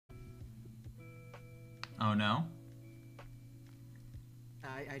Oh, no?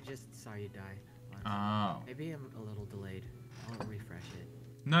 I just saw you die. Oh. Maybe I'm a little delayed. I'll refresh it.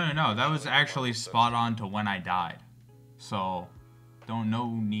 No. That was actually spot on to when I died. So, no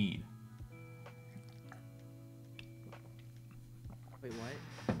need. Wait,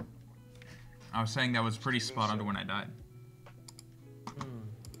 what? I was saying that was pretty spot on to when I died.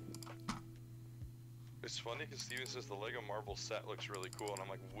 It's funny because Steven says the Lego Marvel set looks really cool, and I'm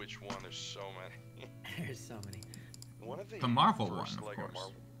like, which one? There's so many. There's so many. One of The Marvel one, first of Lego course.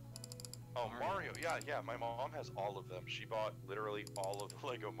 Marvel. Oh, Mario. Yeah. My mom has all of them. She bought literally all of the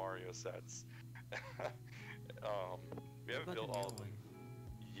Lego Mario sets. We haven't built all of them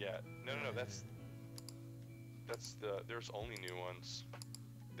yet. No. That's the. There's only new ones.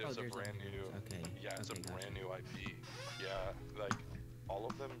 There's a brand new. Okay. Yeah, it's a brand new IP. Yeah, like all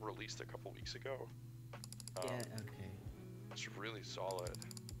of them released a couple weeks ago. Yeah. Okay. It's really solid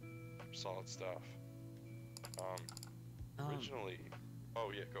stuff. Originally.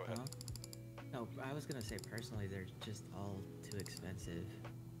 Oh yeah, go ahead. No, I was gonna say personally, they're just all too expensive.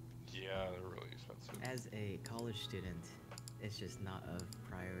 Yeah, they're really expensive. As a college student, it's just not of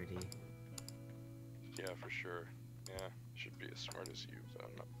priority. Yeah, for sure. Yeah, should be as smart as you, but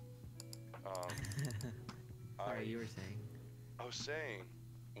I'm not. Sorry, you were saying? I was saying,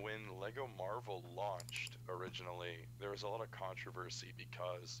 when Lego Marvel launched originally, there was a lot of controversy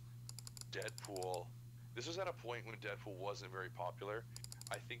because Deadpool. This was at a point when Deadpool wasn't very popular.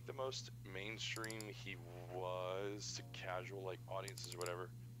 I think the most mainstream he was to casual like audiences or whatever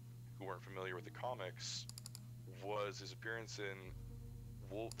who weren't familiar with the comics was his appearance in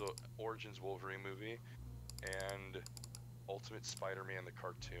the Origins Wolverine movie and Ultimate Spider-Man the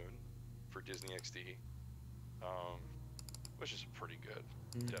cartoon for Disney XD, which is pretty good.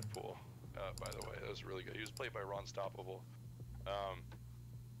 Deadpool, by the way, that was really good. He was played by Ron Stoppable,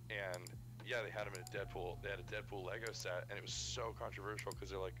 and yeah, they had him in a Deadpool. They had a Deadpool Lego set, and it was so controversial because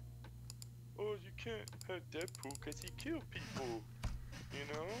they're like, "Oh, you can't have Deadpool because he killed people," you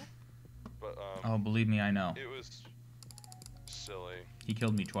know? But Oh, believe me, I know. it was silly. He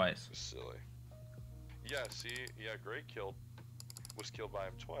killed me twice. It was silly. Yeah, see, yeah, Greg was killed by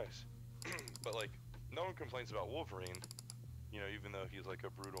him twice. But like, no one complains about Wolverine, you know, even though he's like a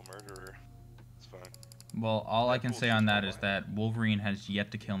brutal murderer. It's fine. Well, all I can Deadpool's say on just that fine. is that Wolverine has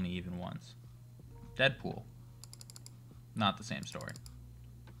yet to kill me even once. Deadpool. Not the same story.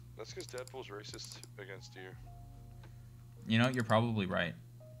 That's because Deadpool's racist against you. You know, you're probably right.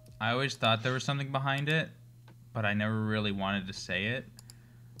 I always thought there was something behind it, but I never really wanted to say it.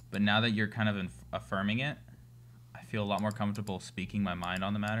 But now that you're kind of affirming it, I feel a lot more comfortable speaking my mind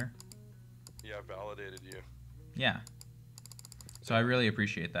on the matter. Yeah, I validated you. Yeah. So I really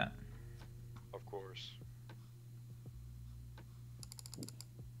appreciate that. Of course.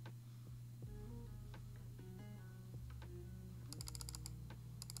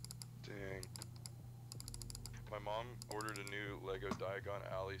 Dang. My mom ordered a new Lego Diagon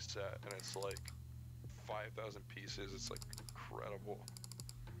Alley set, and it's like 5,000 pieces. It's like incredible.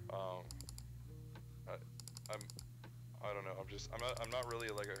 I don't know. I'm not really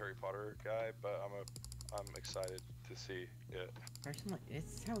like a Harry Potter guy, but I'm excited to see it. Personally, it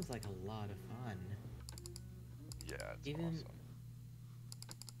sounds like a lot of fun. Yeah, it's Even awesome.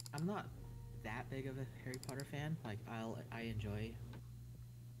 I'm not that big of a Harry Potter fan. Like I enjoy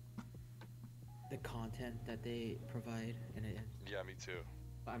the content that they provide in it. Yeah, me too.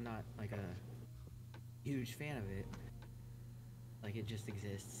 But I'm not like a huge fan of it. Like it just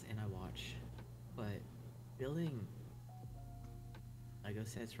exists and I watch. But building Lego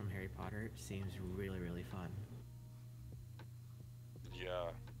sets from Harry Potter seems really, really fun. Yeah.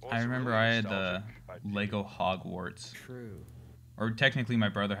 Well, I it's a remember really I had the nostalgic IP. Lego Hogwarts. True. Or technically my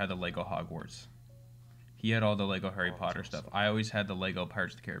brother had the Lego Hogwarts. He had all the Lego Harry Potter that's stuff. awesome. I always had the Lego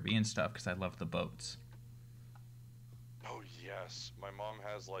Pirates of the Caribbean stuff because I love the boats. Oh yes, my mom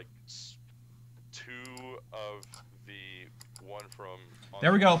has like two of the one from.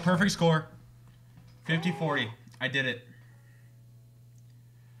 There we go. Perfect score. 50-40. I did it.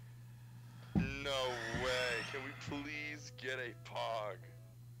 No way! Can we please get a pog?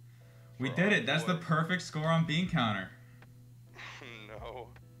 We for did our it. That's the boy? perfect score on Bean Counter. No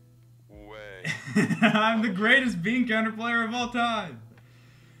way! I'm the greatest Bean Counter player of all time.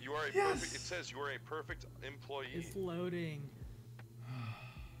 You are a Yes. perfect. It says you are a perfect employee. It's loading.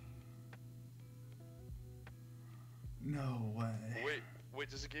 No way. Wait.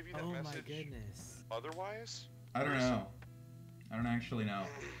 Does it give you that Oh message? my goodness. Otherwise? I don't know. I don't actually know.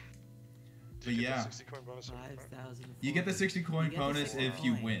 Do you But get the yeah. 60 coin bonus? 5,000. You get the 60 coin bonus if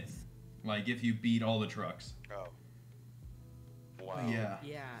you win. coins. Like if you beat all the trucks. Oh. Wow. Yeah.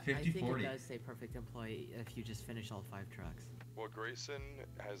 Yeah, 50-40. I think it does say perfect employee if you just finish all 5 trucks. What Grayson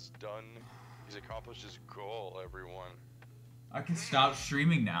has done, he's accomplished his goal, everyone. I can stop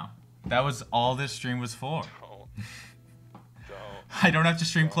streaming now. That was all this stream was for. Don't. I don't have to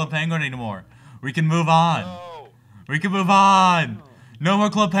stream Club Penguin anymore. We can move on. No! We can move on. No. No more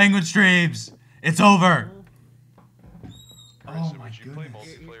Club Penguin streams. It's over. Grayson, my would you play goodness.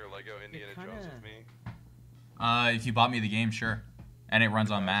 multiplayer Lego Indiana kinda- Jones with me? If you bought me the game, sure. And it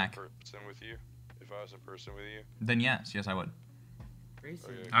runs on If I was Mac. in person with you? If I was in person with you? Then yes, I would.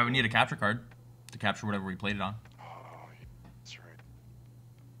 Grayson, Okay. I would need a capture card to capture whatever we played it on. Oh, that's right.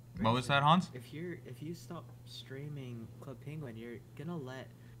 What was that, Hans? if you stop streaming Club Penguin, you're gonna let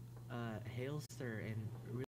Hailster and